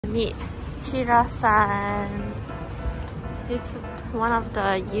meet Chira-san. It's one of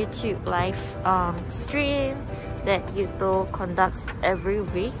the YouTube live stream that Yuto conducts every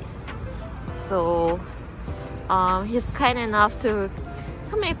week. So he's kind enough to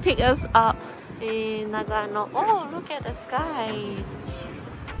come and pick us up in Nagano. Oh, look at the sky.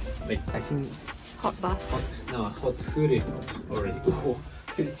 Like, I think Hot bath. Hot food is already.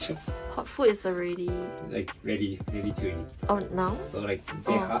 Hot food is already Like ready to eat. Oh, now? So like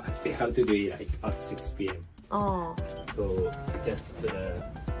they have to do it like at 6 p.m. Oh. So just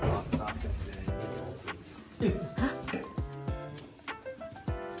pasta and then.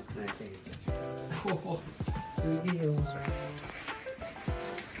 Oh, すげえ面白い。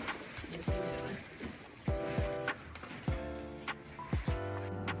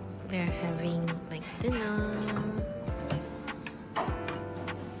They're having like dinner.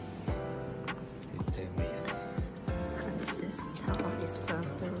 This is how they serve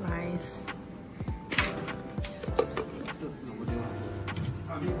the rice.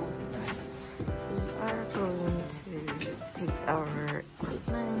 We are going to take our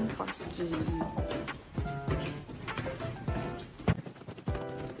equipment for ski.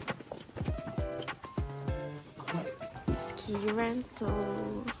 Ski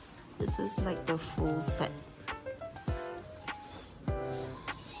rental. This is like the full set.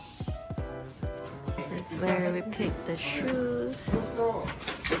 This is where we pick the shoes,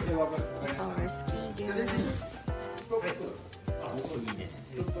 our ski gear.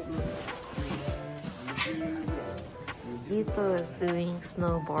 Yuto is doing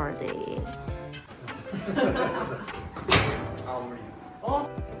snowboarding.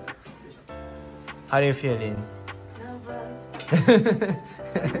 How are you feeling? Nervous.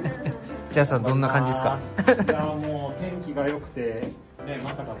 じゃあさんどんな感じですか？いやもう天気が良くて、ね、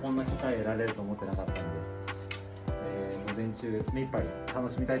まさかこんな機会得られると思ってなかったんで、午前中目いっぱい楽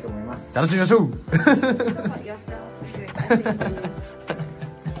しみたいと思います。楽しみましょう。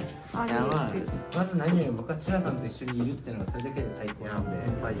まず何より僕はチラさんと一緒にいるっていうのがそれだけで最高なんで、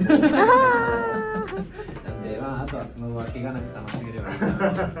なんでまああとはスノボは怪我なく楽しめればいいかな。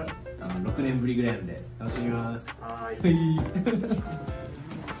6年ぶりぐらいなんで楽しみます。はい。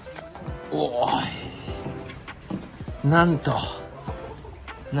おーい、なんと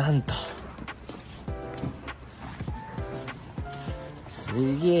す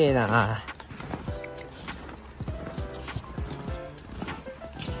げえな。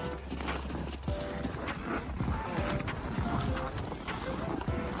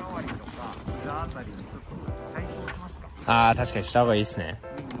ああ、確かにした方がいいですね。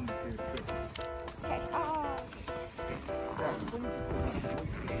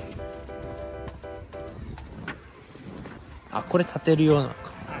あ、これ立てるようなのか。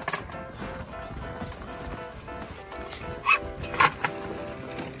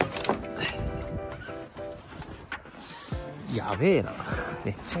やべえな、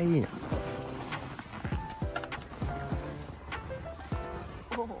めっちゃいいな。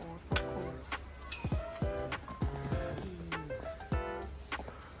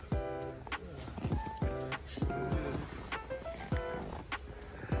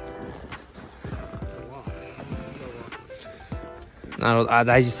なるほど、あ、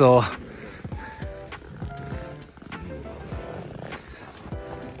大事そう。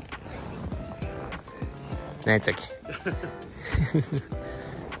何やったっけ。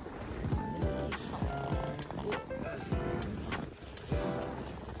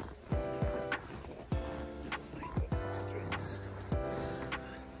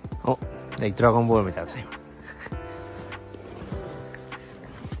お、ドラゴンボールみたいだった今。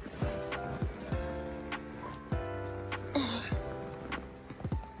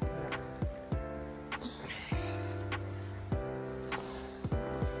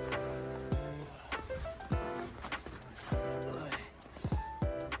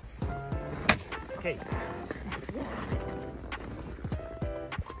Okay.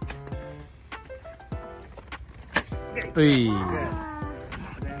 うい。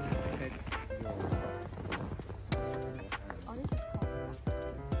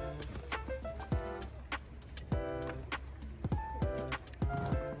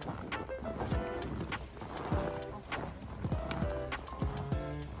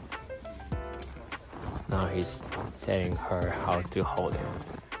Now he's telling her how to hold him.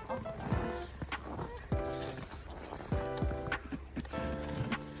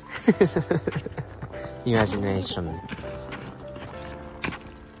 Imagination.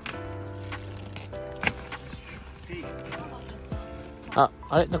 あ、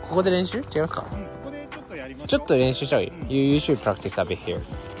あれ、ここで練習？違いますか？ここでちょっとやりましょう。ちょっと練習しちゃうよ。You should practice a bit here.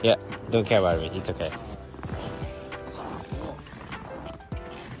 Yeah, don't care about me. It's okay.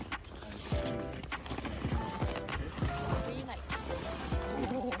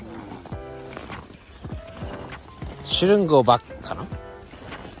 shouldn't go back かな。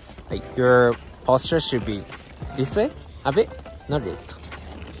Like your posture should be this way a bit, not it.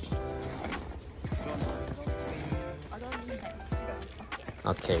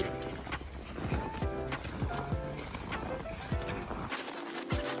 Okay.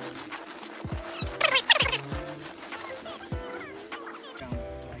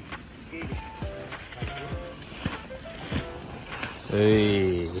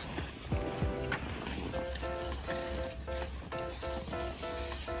 Hey.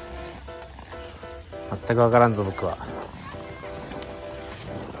 全くわからんぞ僕は。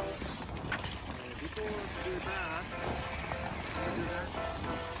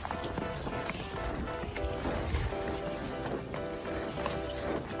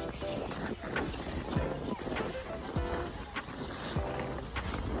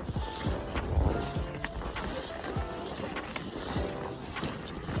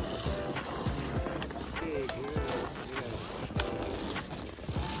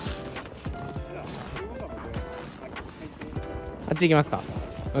あっち行きますか。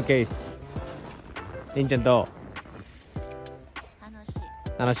 OK です。りんちゃんど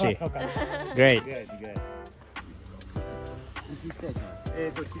う？楽しい。Great。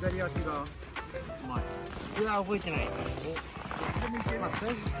左足が前。それは覚えてない。まあ、と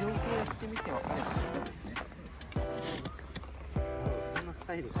りあえず両方やってみて分かればですね。そんなス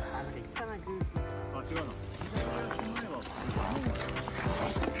タイルが。あ、違うな。左足前は。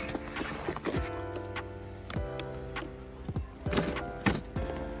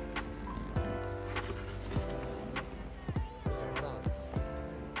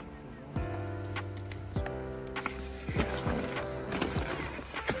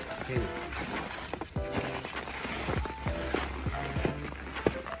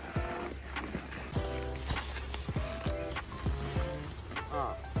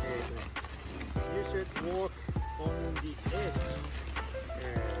You should walk on the edge,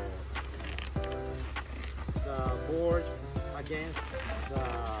 the board against the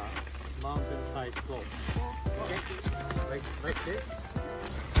mountainside slope. Okay, like this.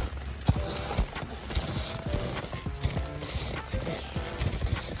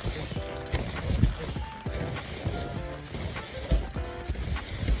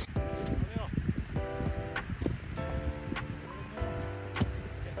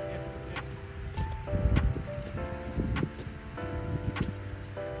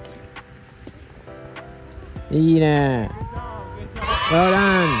いいね。Well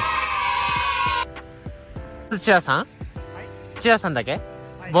done。チラさん？チラさんだけ？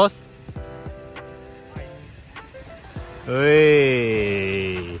ボス。うい。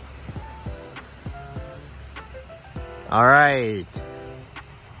Alright。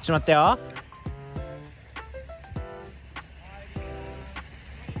ちょっと待ってよ。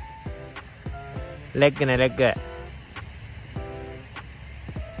レッグね、レッグ。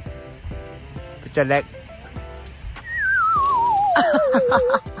Put your leg。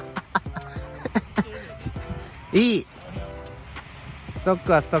いい。ストッ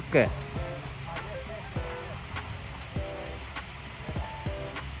クはストック。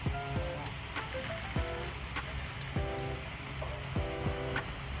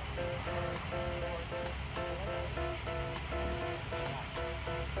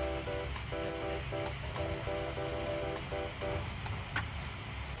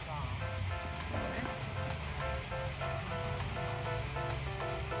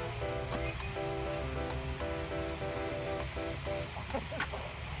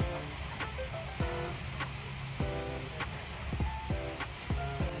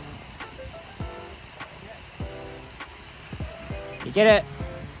いける。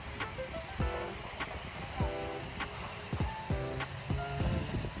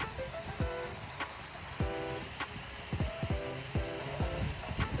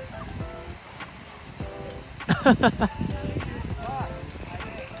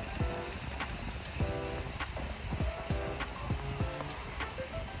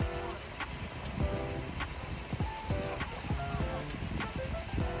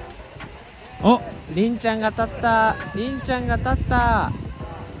お、りんちゃんが立った。りんちゃんが立った。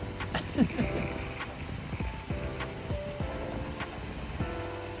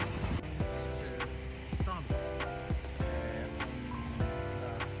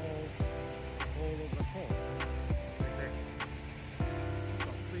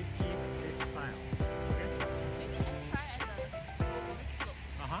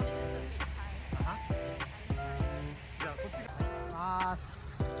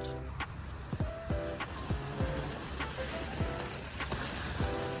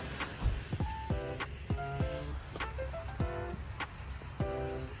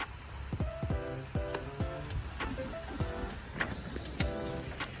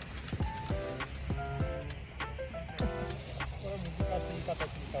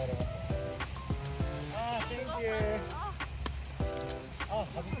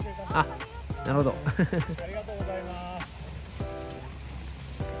なるほど。ありがとうございます。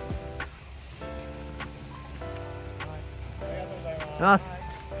ありがとうございます。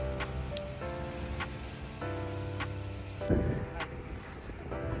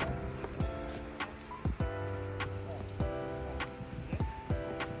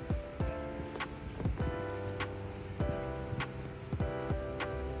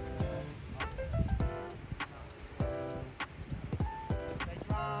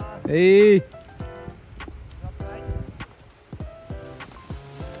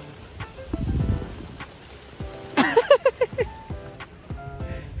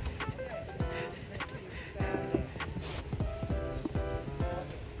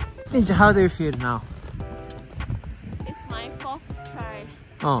Ninja, how do you feel now? It's my fourth try.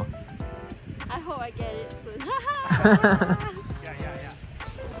 Oh. I hope I get it soon.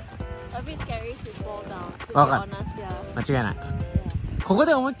 A bit scary to fall down, to be honest, yeah. 間違いない。ここ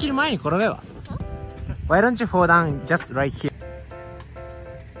で思いっきり前に転べば。Why don't you fall down just right here?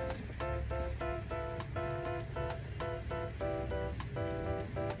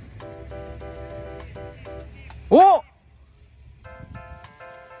 お！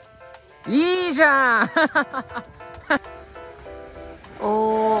いいじゃん。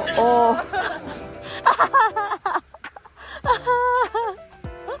おーおー。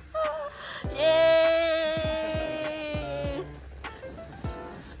イエーイ。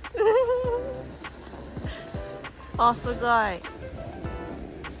あ、すごい。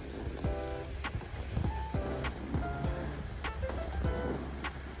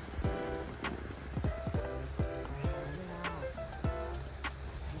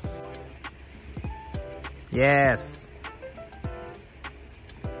Yes.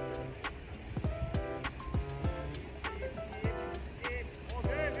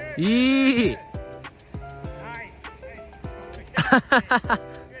 いい。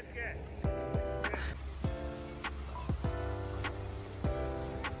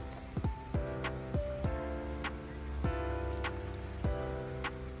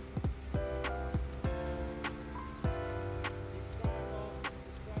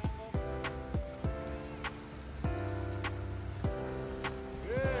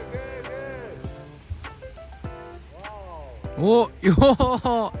お、よ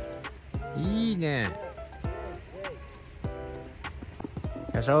ー、いいね。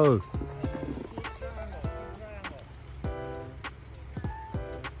よいしょ。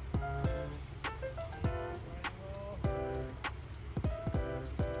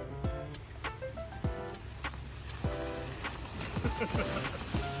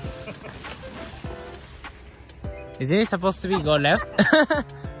Isn't it supposed to be go left?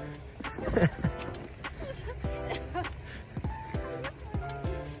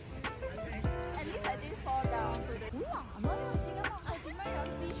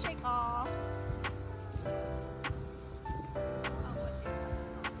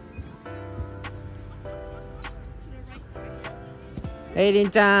 Hey, り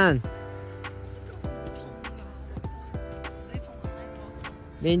んちゃん。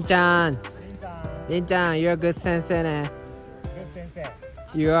りんちゃん。りんちゃん、you're a good 先生ね。Good 先生。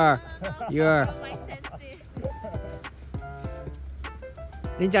You are. You are.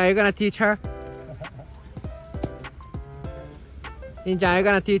 りんちゃん、are you gonna teach her? りんちゃん、are you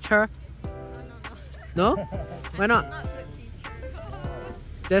gonna teach her? No? Why not?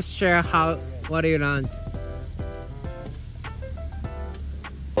 Just share how, what you learned.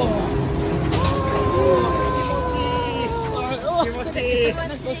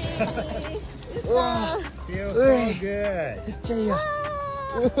 Feels so good. めっちゃいいわ。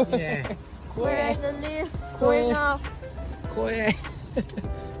Yeah. We're in the lift, going up. 怖え。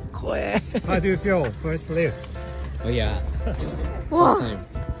怖え。 How do you feel? First lift. Oh yeah. Whoa. First time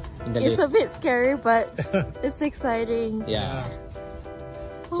in the It's a lift. bit scary, but it's exciting. Yeah.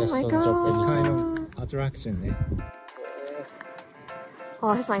 Oh Just my don't drop It's anything. kind god. of attraction, eh?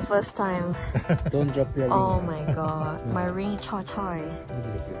 Oh, it's my first time. Don't drop your ring. Oh my god. My ring cha chai.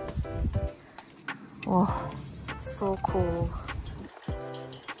 Oh, so cool.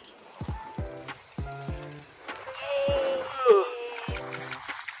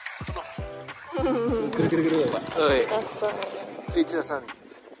 That's so nice. Chira-san.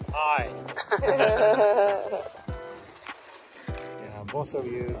 Hi. Yeah, both of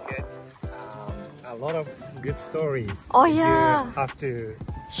you get a lot of good stories. Oh, You yeah. have to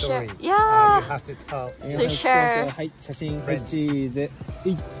Share- story. yeah. You have to tell. To share. はい、写真、 Friends. チーズ。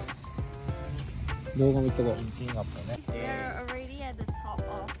動画もいっとこう。 In Singapore, ne? We're already at the top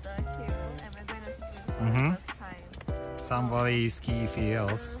of the hill and we're going to ski for Mhm. the first time. Somebody ski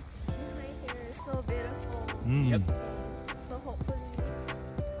feels. Behind here is so beautiful. Mm. So hopefully,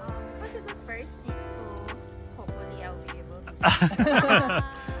 because it was very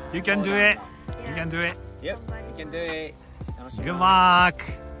You can do it. You can do it. Yep, you can do it. Good luck.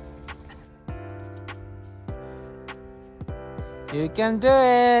 You can do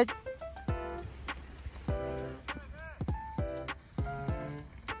it.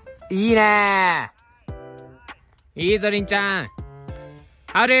いいね。いいぞ、りんちゃん。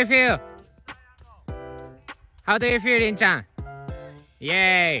How do you feel? How do you feel, りんちゃん?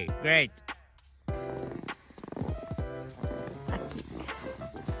 Yay! Great!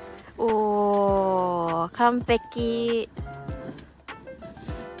 おー、完璧。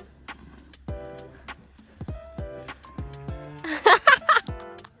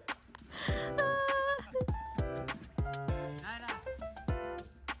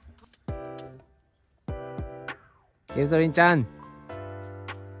いいぞ、りんちゃん。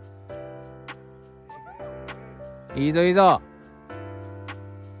いいぞ、いいぞ。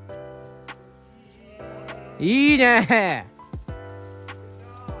いいね。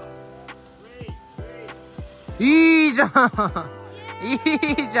いいじゃん。い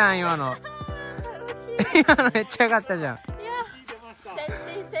いじゃん、今の。今のめっちゃ良かったじゃん。先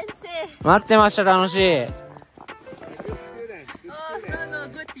生、先生。待ってました、楽しい。good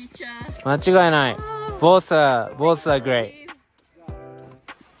teacher. 間違いない。both are great.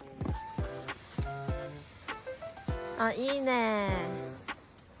 あ、いいね。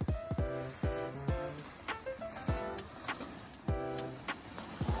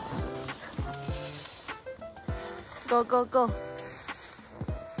Go, go, go.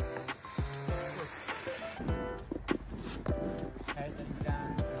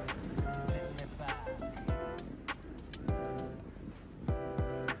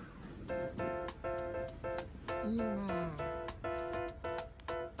いいね。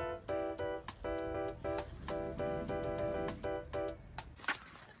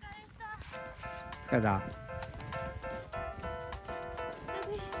疲れた。I'm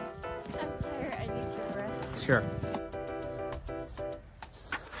tired. I need to rest. Sure.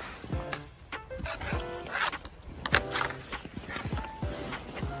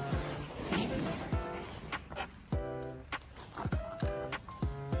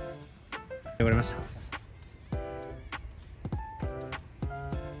 わかりました。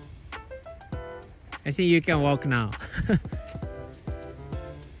I think you can walk now.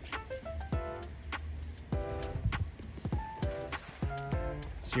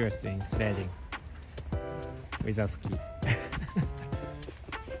 Seriously, sledding with a ski.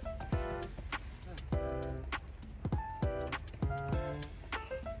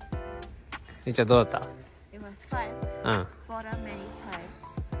 りんちゃんどうだっ It was fun. た？うん。 Fought up many times,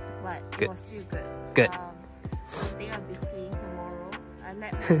 but it Good. was still good. Good. I think I'll be skiing tomorrow. I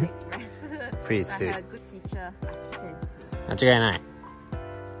let my leg rest. Please I do. had a good teacher, Sensei. 間違いない。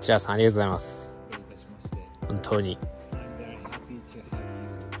チラさんありがとうございます。どういたしまして。本当に。I'm very happy to have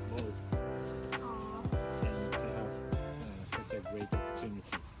you both and to have such a great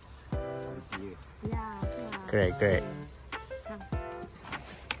opportunity with you. Yeah, yeah. Great, great.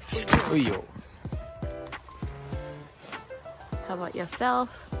 ういよ。How about yourself?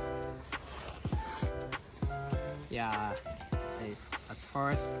 Yeah, at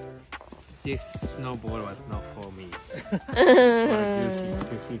first, this snowboard was not for me.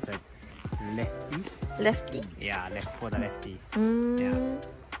 Two feet like lefty. Lefty. Yeah, left for the lefty. Mm.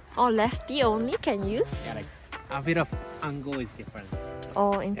 Oh, lefty only can use? Yeah, like a bit of angle is different.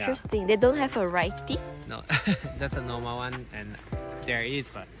 Oh, interesting. They don't have a righty? No, that's a normal one, and there is,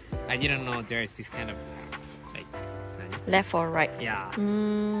 but I didn't know there is this kind of like. Left or right? Yeah, I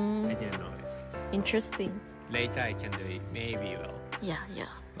Mm. didn't know it. Interesting. Later I can do it, maybe well, Yeah, yeah.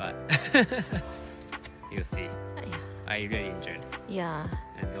 but you'll see. Yeah. I really enjoyed it. Yeah.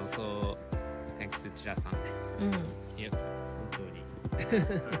 And also, thanks to Chira-san. Mm. Yep, 本当に。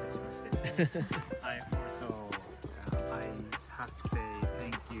I also I have to say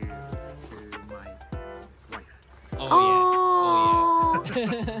thank you to my wife. Oh yes, oh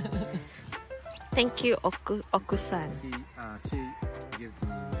yes. Thank you, Oku-san. She gives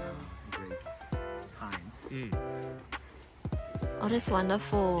me great time. Mm. Oh, that's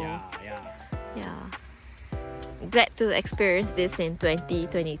wonderful. Yeah, yeah. Yeah. Glad to experience this in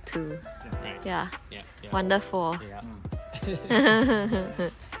 2022. Right. Yeah. Yeah, yeah. Wonderful. Yeah. Yeah.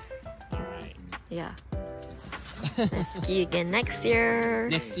 Alright. Let's ski again next year.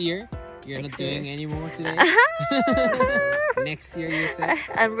 Next year? You're Next not doing year. any more today? Next year, you said?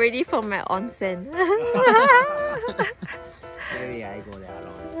 I'm ready for my onsen. Maybe I go there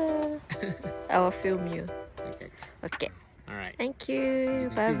alone. I will film you. Okay. Okay. Alright. Thank you.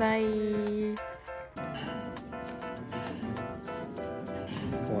 Bye bye.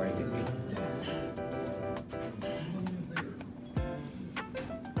 For defeat.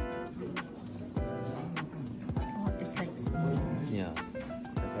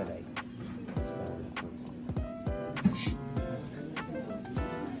 like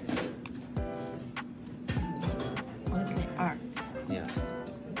Oh, it's like art. yeah.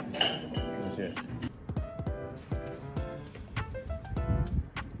 Sure.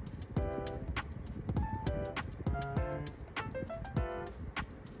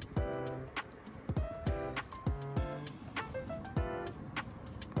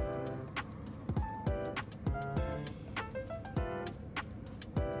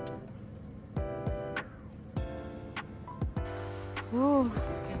 Ooh, You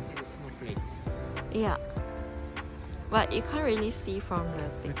can see the snowflakes. yeah. But you can't really see from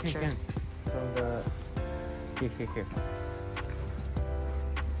the picture. From the here.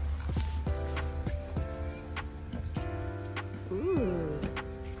 Ooh.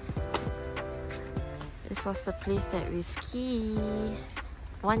 This was the place that we ski.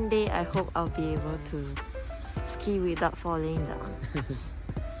 One day I hope I'll be able to ski without falling down.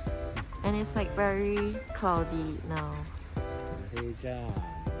 And it's like very cloudy now.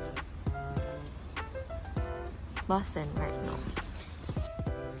 Boston right now.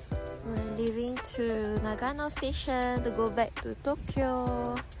 We're leaving to Nagano station to go back to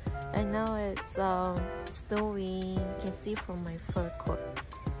Tokyo. And now it's snowing. You can see from my fur coat.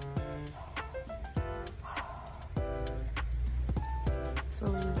 So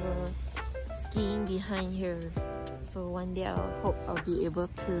we were skiing behind here. So one day I hope I'll be able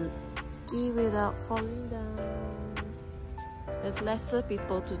to ski without falling down. There's lesser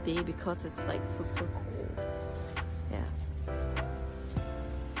people today because it's like super cold. Yeah.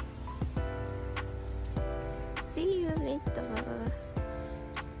 See you later.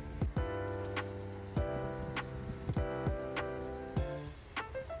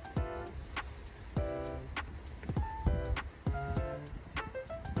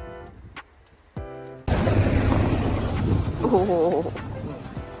 Oh.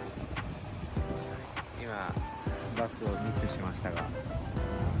 今バスをミスしましたが、どう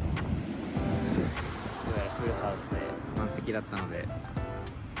やらフルハウスで満席だったので、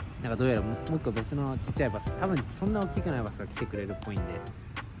なんかどうやらもう一個別のちっちゃいバス、多分そんな大きくないバスが来てくれるっぽいんで、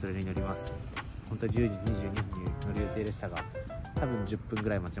それに乗ります。本当は10時22分に乗る予定でしたが、多分10分ぐ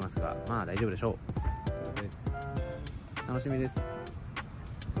らい待ちますが、まあ大丈夫でしょう。楽しみです。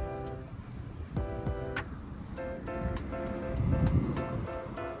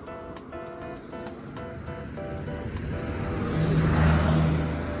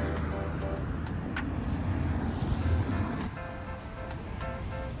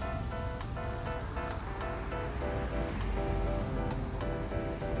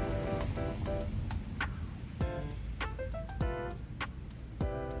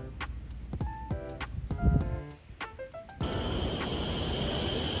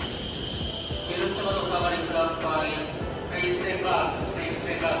Please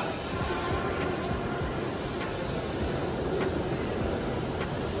take us.